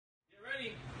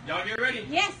Y'all get ready?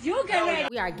 Yes, you get ready.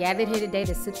 We are gathered here today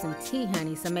to sip some tea,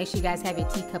 honey. So make sure you guys have your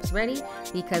teacups ready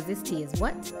because this tea is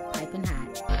what? Piping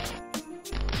hot.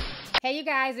 Hey, you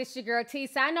guys, it's your girl T.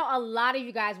 So I know a lot of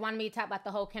you guys wanted me to talk about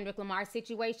the whole Kendrick Lamar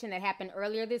situation that happened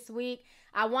earlier this week.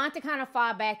 I want to kind of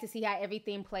fall back to see how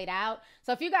everything played out.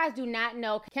 So if you guys do not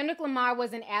know, Kendrick Lamar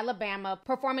was in Alabama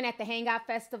performing at the Hangout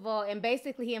Festival, and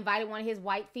basically he invited one of his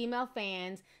white female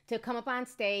fans to come up on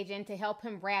stage and to help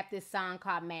him rap this song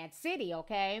called Mad City,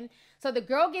 okay? So the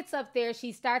girl gets up there,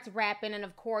 she starts rapping, and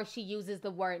of course she uses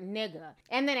the word nigga.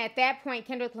 And then at that point,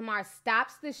 Kendrick Lamar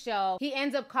stops the show. He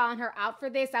ends up calling her out for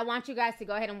this. I want you guys to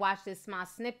go ahead and watch this small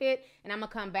snippet, and I'm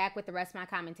gonna come back with the rest of my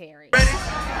commentary. Ready?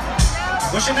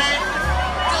 What's your name?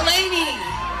 Lovelyti.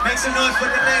 Make some noise for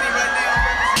Lovelyti right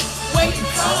now. Wait,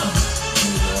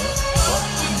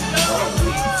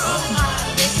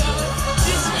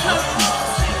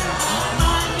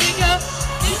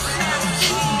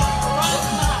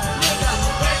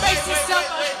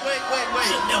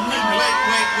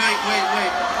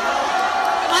 Wait.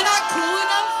 Am I not cool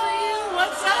enough for you?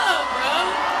 What's up, bro?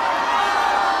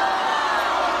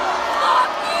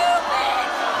 Fuck you,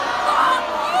 bitch! Fuck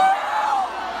you!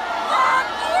 Fuck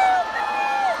you,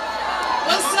 bitch!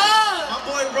 What's up? My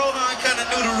boy Rohan kind of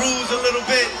knew the rules a little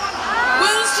bit.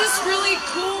 Will's just really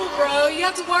cool, bro. You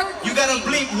have to work. You gotta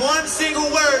bleep one single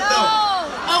word, though.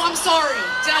 Oh, I'm sorry.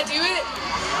 Did I do it?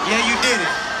 Yeah, you did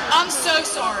it. I'm so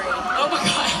sorry. Oh my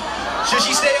god. Should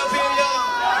she stay up here, y'all?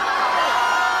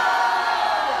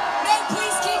 No,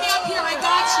 please keep me up here. I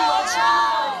got you. I'll try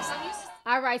my hardest.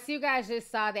 All right, so you guys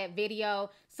just saw that video.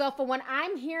 So for what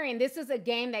I'm hearing, this is a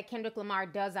game that Kendrick Lamar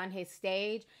does on his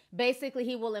stage. Basically,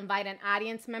 he will invite an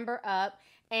audience member up,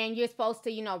 and you're supposed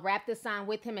to, you know, rap the song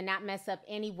with him and not mess up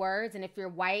any words. And if you're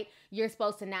white, you're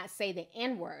supposed to not say the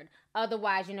N-word.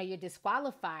 Otherwise, you know, you're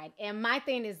disqualified. And my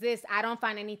thing is this, I don't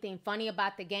find anything funny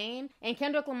about the game. And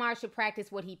Kendrick Lamar should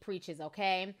practice what he preaches,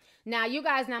 okay? Now, you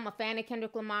guys know I'm a fan of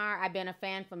Kendrick Lamar. I've been a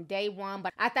fan from day one.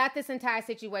 But I thought this entire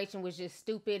situation was just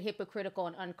stupid, hypocritical,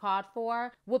 and uncalled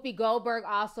for. Whoopi Goldberg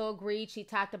also agreed. She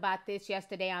talked about this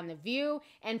yesterday on The View.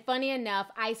 And funny enough,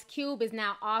 Ice Cube is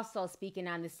now also speaking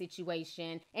on the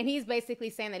situation. And he's basically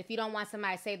saying that if you don't want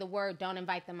somebody to say the word, don't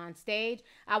invite them on stage.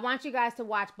 I want you guys to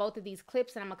watch both of these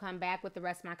clips, and I'm going to come back with the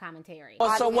rest of my commentary.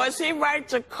 So was he right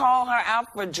to call her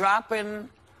out for dropping,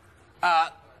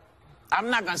 I'm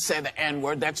not going to say the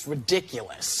N-word, that's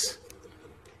ridiculous.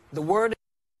 The word,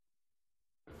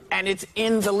 and it's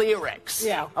in the lyrics.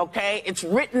 Yeah. Okay? It's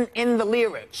written in the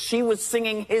lyrics. She was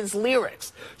singing his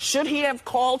lyrics. Should he have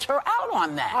called her out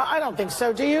on that? I don't think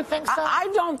so. Do you think so?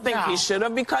 I don't think he should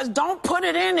have, because don't put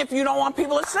it in if you don't want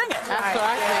people to sing it. That's what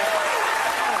I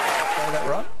think. Is that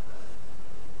right?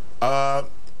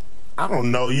 I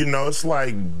don't know. You know, it's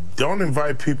like, don't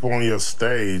invite people on your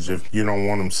stage if you don't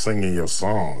want them singing your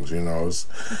songs. You know,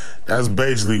 that's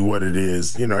basically what it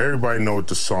is. You know, everybody know what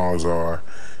the songs are.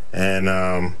 And,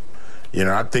 you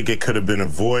know, I think it could have been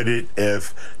avoided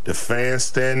if the fans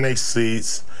stay in their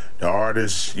seats, the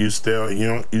artists, you stay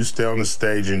on the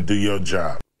stage and do your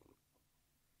job.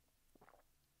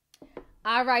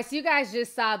 All right, so you guys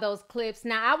just saw those clips.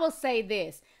 Now, I will say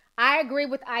this. I agree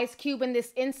with Ice Cube in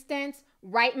this instance.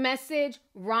 Right message,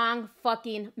 wrong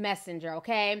fucking messenger,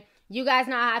 okay? You guys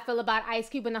know how I feel about Ice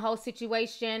Cube and the whole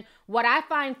situation. What I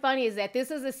find funny is that this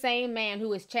is the same man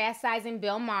who is chastising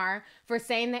Bill Maher for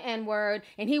saying the N-word,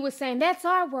 and he was saying, that's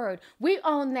our word. We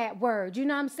own that word. You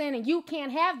know what I'm saying? And you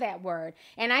can't have that word.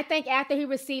 And I think after he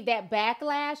received that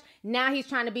backlash, now he's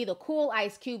trying to be the cool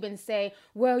Ice Cube and say,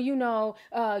 well, you know,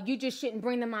 you just shouldn't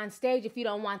bring them on stage if you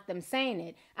don't want them saying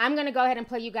it. I'm going to go ahead and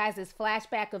play you guys this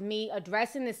flashback of me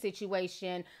addressing the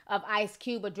situation of Ice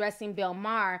Cube addressing Bill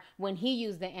Maher when he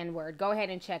used the N-word. Go ahead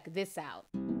and check this out.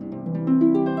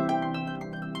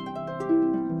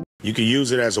 You can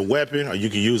use it as a weapon or you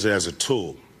can use it as a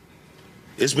tool.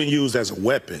 It's been used as a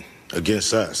weapon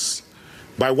against us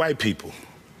by white people.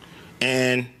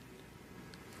 And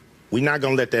we're not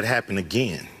going to let that happen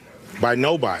again by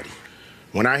nobody.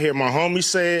 When I hear my homie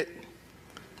say it,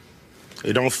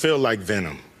 it don't feel like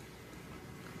venom.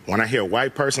 When I hear a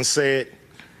white person say it,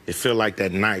 it feel like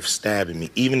that knife stabbing me,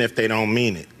 even if they don't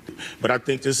mean it. But I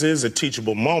think this is a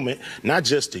teachable moment, not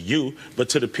just to you, but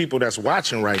to the people that's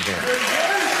watching right now.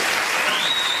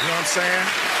 You know what I'm saying?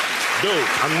 Dude,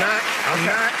 I'm not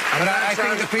I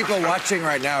think the people watching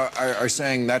right now are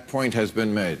saying that point has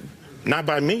been made. Not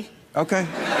by me. Okay.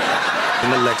 In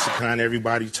the lexicon,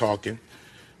 everybody talking.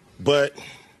 But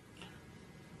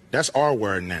that's our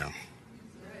word now.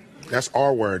 That's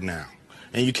our word now.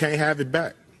 And you can't have it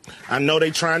back. I know they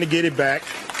trying to get it back.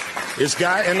 It's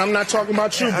guy, and I'm not talking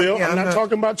about you, Bill. I'm not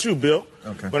talking about you, Bill.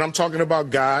 Okay. But I'm talking about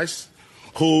guys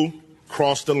who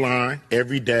cross the line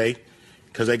every day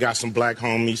because they got some black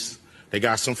homies, they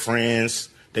got some friends,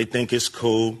 they think it's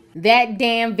cool. That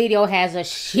damn video has a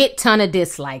shit ton of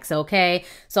dislikes, okay?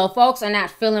 So folks are not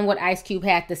feeling what Ice Cube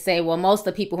had to say. Well, most of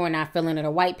the people who are not feeling it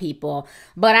are white people.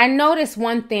 But I noticed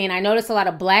one thing. I noticed a lot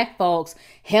of black folks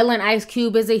hailing Ice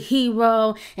Cube as a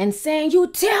hero and saying, you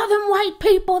tell them white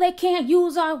people they can't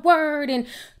use our word, and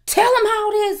tell them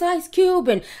how it is, Ice Cube.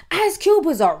 And Ice Cube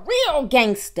was a real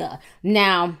gangster.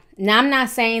 Now, I'm not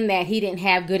saying that he didn't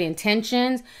have good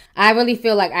intentions. I really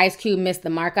feel like Ice Cube missed the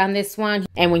mark on this one.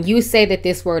 And when you say that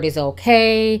this word is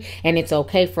okay, and it's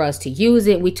okay for us to use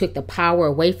it, we took the power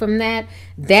away from that,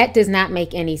 that does not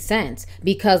make any sense.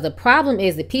 Because the problem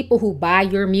is the people who buy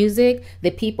your music,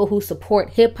 the people who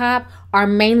support hip hop, are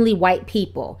mainly white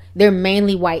people. They're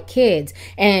mainly white kids.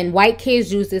 And white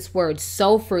kids use this word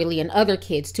so freely, and other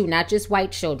kids too, not just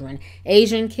white children.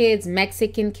 Asian kids,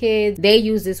 Mexican kids, they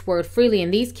use this word freely,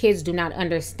 and these kids do not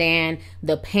understand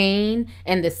the pain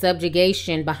and the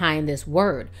subjugation behind this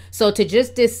word. So to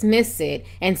just dismiss it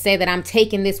and say that I'm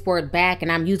taking this word back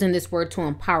and I'm using this word to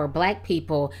empower black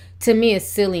people, to me is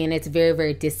silly, and it's very,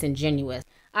 very disingenuous.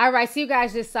 All right, so you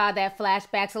guys just saw that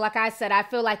flashback. So like I said, I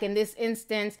feel like in this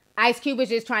instance, Ice Cube is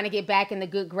just trying to get back in the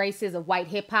good graces of white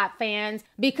hip hop fans,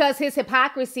 because his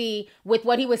hypocrisy with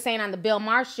what he was saying on the Bill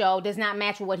Maher show does not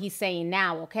match with what he's saying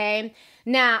now, okay?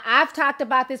 Now, I've talked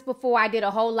about this before. I did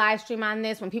a whole live stream on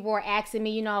this when people were asking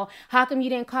me, you know, how come you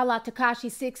didn't call out Tekashi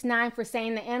 6ix9ine for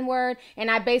saying the N-word? And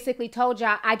I basically told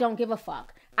y'all, I don't give a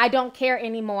fuck. I don't care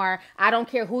anymore. I don't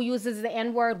care who uses the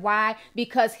N-word. Why?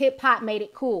 Because hip-hop made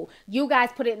it cool. You guys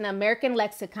put it in the American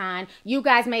lexicon. You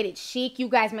guys made it chic. You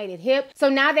guys made it hip. So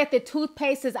now that the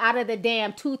toothpaste is out of the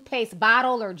damn toothpaste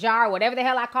bottle or jar, whatever the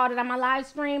hell I called it on my live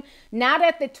stream, now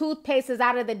that the toothpaste is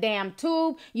out of the damn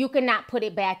tube, you cannot put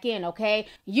it back in, okay?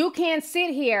 You can't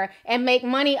sit here and make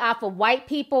money off of white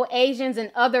people, Asians,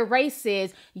 and other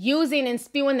races using and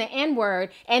spewing the N-word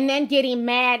and then getting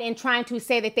mad and trying to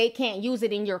say that they can't use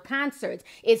it in your concerts.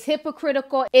 It's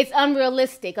hypocritical. It's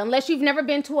unrealistic. Unless you've never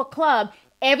been to a club,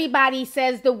 everybody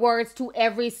says the words to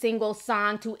every single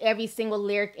song, to every single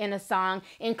lyric in a song,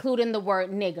 including the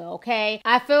word nigga, okay?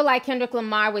 I feel like Kendrick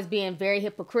Lamar was being very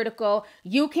hypocritical.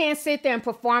 You can't sit there and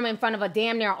perform in front of a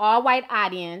damn near all-white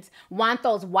audience, want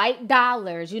those white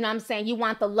dollars, you know what I'm saying? You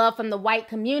want the love from the white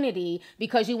community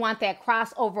because you want that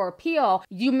crossover appeal.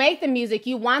 You make the music,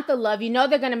 you want the love, you know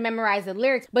they're gonna memorize the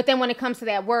lyrics, but then when it comes to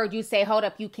that word, you say, hold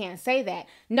up, you can't say that.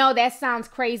 No, that sounds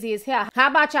crazy as hell.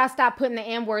 How about y'all stop putting the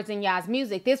N-words in y'all's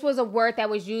music? This was a word that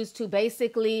was used to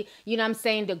basically, you know what I'm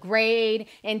saying, degrade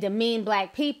and demean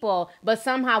black people, but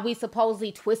somehow we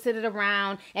supposedly twisted it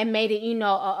around and made it, you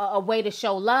know, a way to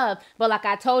show love. But like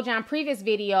I told you on previous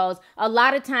videos, a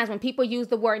lot of times when people use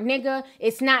the word nigga,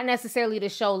 it's not necessarily to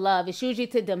show love. It's usually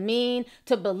to demean,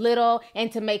 to belittle,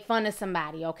 and to make fun of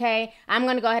somebody, okay? I'm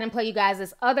going to go ahead and play you guys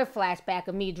this other flashback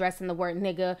of me addressing the word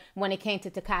nigga when it came to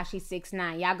Tekashi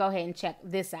 6ix9ine. Y'all go ahead and check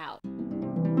this out.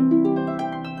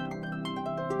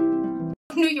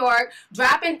 New York,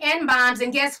 dropping N-bombs,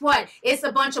 and guess what? It's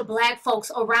a bunch of black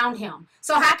folks around him.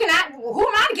 So how can who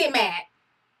am I to get mad?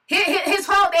 His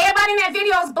whole, everybody in that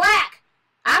video is black.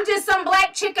 I'm just some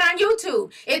black chick on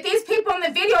YouTube. If these people in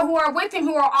the video who are with him,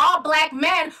 who are all black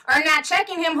men, are not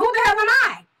checking him, who the hell am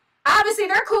I? Obviously,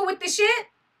 they're cool with the shit.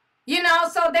 You know,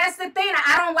 so that's the thing.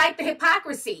 I don't like the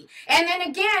hypocrisy. And then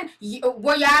again,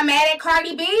 were y'all mad at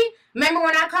Cardi B? Remember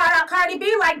when I called out Cardi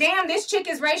B? Like, damn, this chick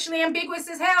is racially ambiguous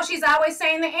as hell. She's always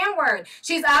saying the N-word.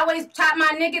 She's always taught my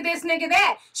nigga this, nigga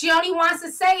that. She only wants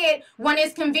to say it when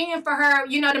it's convenient for her,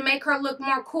 you know, to make her look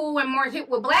more cool and more hip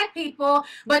with black people.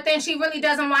 But then she really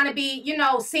doesn't want to be, you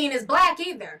know, seen as black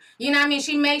either. You know what I mean?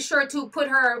 She makes sure to put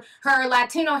her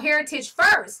Latino heritage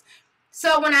first.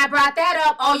 So when I brought that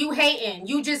up, oh, you hating,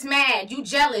 you just mad, you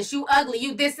jealous, you ugly,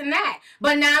 you this and that.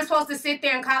 But now I'm supposed to sit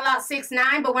there and call out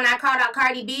 6ix9ine, but when I called out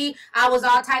Cardi B, I was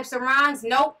all types of wrongs.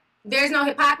 Nope. There's no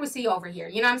hypocrisy over here.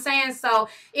 You know what I'm saying? So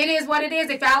it is what it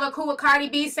is. If y'all are cool with Cardi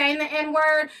B saying the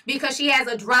N-word because she has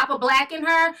a drop of black in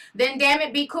her, then damn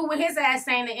it, be cool with his ass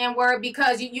saying the N-word,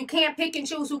 because you can't pick and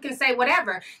choose who can say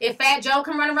whatever. If Fat Joe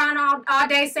can run around all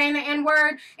day saying the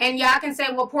N-word, and y'all can say,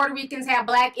 well, Puerto Ricans have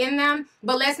black in them,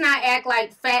 but let's not act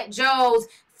like Fat Joe's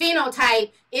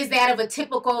phenotype is that of a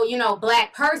typical, you know,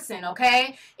 black person,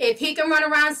 okay? If he can run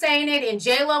around saying it and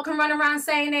J-Lo can run around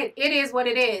saying it, it is what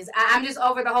it is. I'm just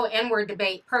over the whole N-word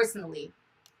debate, personally.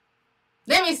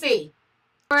 Let me see.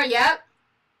 Yep.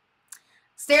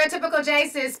 Stereotypical J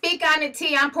says, speak on it,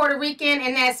 T. I'm Puerto Rican,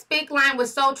 and that speak line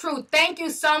was so true. Thank you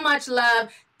so much, love.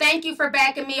 Thank you for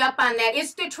backing me up on that.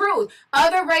 It's the truth.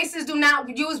 Other races do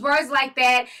not use words like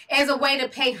that as a way to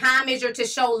pay homage or to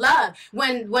show love.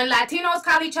 When Latinos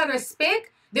call each other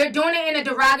spick, they're doing it in a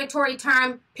derogatory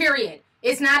term, period.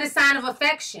 It's not a sign of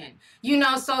affection, you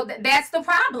know, so that's the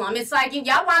problem. It's like,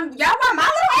 y'all want my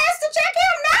little ass to check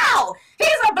him? No!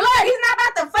 He's a blood. He's not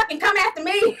about to fucking come after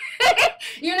me.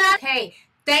 You know? Hey,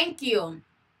 thank you.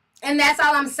 And that's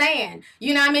all I'm saying.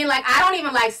 You know what I mean? Like, I don't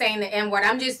even like saying the N-word.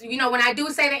 I'm just, you know, when I do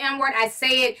say the N-word, I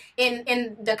say it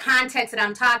in the context that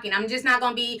I'm talking. I'm just not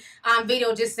going to be on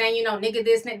video just saying, you know, nigga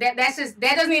this, that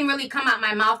doesn't even really come out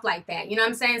my mouth like that. You know what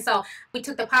I'm saying? So we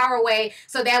took the power away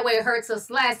so that way it hurts us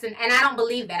less. And I don't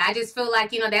believe that. I just feel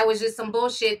like, you know, that was just some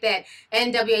bullshit that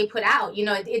NWA put out. You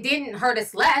know, it didn't hurt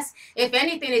us less. If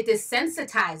anything, it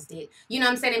desensitized it. You know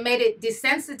what I'm saying? It made it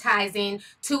desensitizing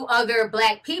to other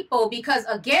black people because,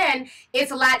 again,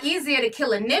 it's a lot easier to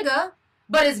kill a nigga,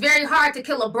 but it's very hard to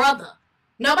kill a brother.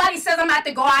 Nobody says I'm about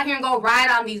to go out here and go ride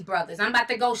on these brothers. I'm about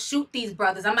to go shoot these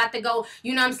brothers. I'm about to go,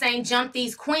 you know what I'm saying, jump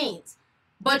these queens.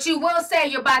 But you will say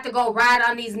you're about to go ride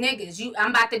on these niggas.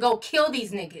 I'm about to go kill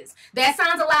these niggas. That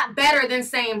sounds a lot better than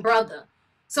saying brother.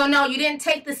 So no, you didn't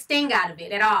take the sting out of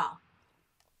it at all.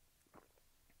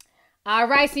 All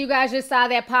right, so you guys just saw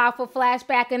that powerful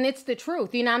flashback, and it's the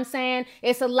truth. You know what I'm saying?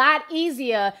 It's a lot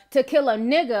easier to kill a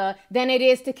nigga than it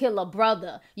is to kill a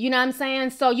brother. You know what I'm saying?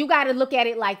 So you got to look at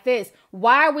it like this.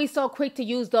 Why are we so quick to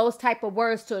use those type of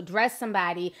words to address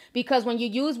somebody? Because when you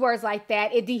use words like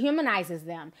that, it dehumanizes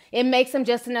them. It makes them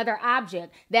just another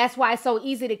object. That's why it's so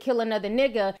easy to kill another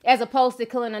nigga as opposed to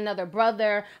killing another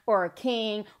brother or a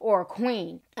king or a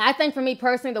queen. I think for me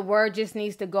personally, the word just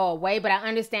needs to go away, but I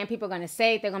understand people are going to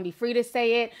say it. They're going to be free to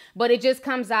say it, but it just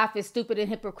comes off as stupid and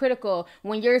hypocritical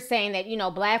when you're saying that, you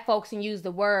know, black folks can use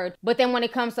the word, but then when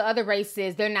it comes to other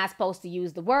races, they're not supposed to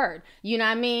use the word. You know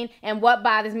what I mean? And what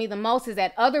bothers me the most is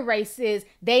that other races,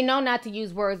 they know not to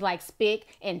use words like spick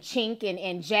and chink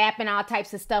and jap and all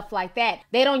types of stuff like that.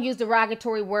 They don't use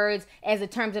derogatory words as a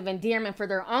terms of endearment for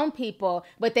their own people,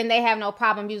 but then they have no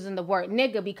problem using the word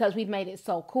nigga because we've made it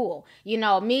so cool. You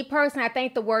know, me personally, I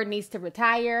think the word needs to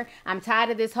retire. I'm tired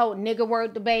of this whole nigga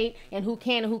word debate and who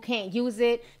can and who can't use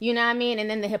it. You know what I mean? And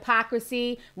then the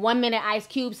hypocrisy. 1 minute Ice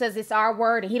Cube says it's our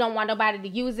word and he don't want nobody to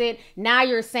use it. Now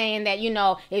you're saying that, you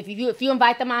know, if you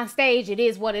invite them on stage, it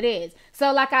is what it is.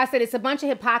 So like I said, it's a bunch of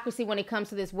hypocrisy when it comes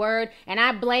to this word. And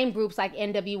I blame groups like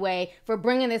NWA for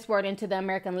bringing this word into the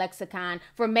American lexicon,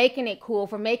 for making it cool,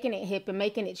 for making it hip and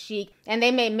making it chic. And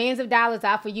they made millions of dollars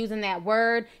off for using that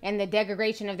word and the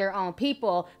degradation of their own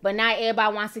people. But now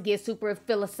everybody wants to get super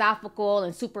philosophical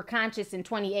and super conscious in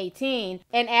 2018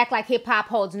 and act like hip hop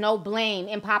holds no blame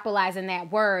in popularizing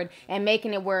that word and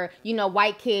making it where, you know,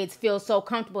 white kids feel so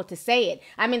comfortable to say it.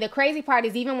 I mean, the crazy part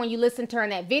is even when you listen to her in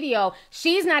that video,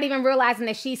 she's not even realizing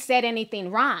that she said anything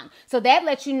wrong. So that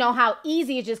lets you know how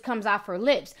easy it just comes off her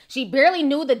lips. She barely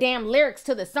knew the damn lyrics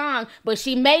to the song, but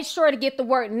she made sure to get the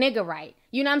word nigga right.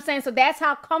 You know what I'm saying? So that's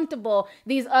how comfortable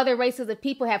these other races of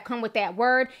people have come with that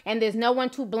word. And there's no one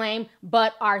to blame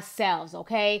but ourselves,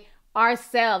 okay?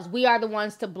 Ourselves. We are the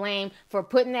ones to blame for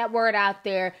putting that word out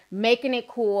there, making it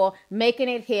cool, making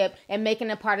it hip, and making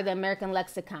it part of the American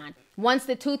lexicon. Once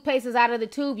the toothpaste is out of the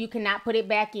tube, you cannot put it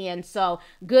back in. So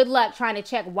good luck trying to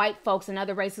check white folks and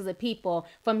other races of people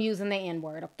from using the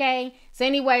N-word, okay? So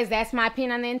anyways, that's my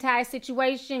opinion on the entire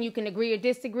situation. You can agree or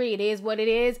disagree. It is what it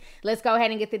is. Let's go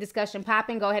ahead and get the discussion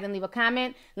popping. Go ahead and leave a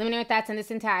comment. Let me know your thoughts on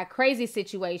this entire crazy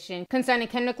situation concerning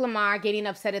Kendrick Lamar getting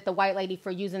upset at the white lady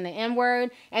for using the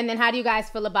N-word. And then how do you guys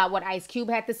feel about what Ice Cube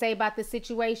had to say about the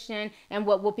situation and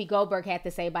what Whoopi Goldberg had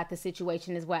to say about the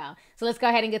situation as well? So let's go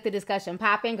ahead and get the discussion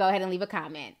popping. Go ahead and leave a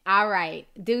comment. All right,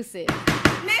 deuces.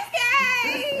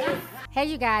 Hey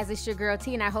you guys, it's your girl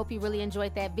T and I hope you really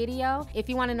enjoyed that video. If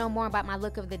you want to know more about my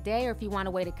look of the day or if you want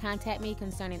a way to contact me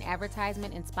concerning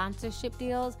advertisement and sponsorship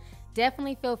deals,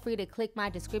 definitely feel free to click my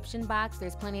description box.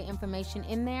 There's plenty of information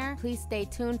in there. Please stay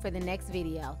tuned for the next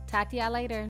video. Talk to y'all later.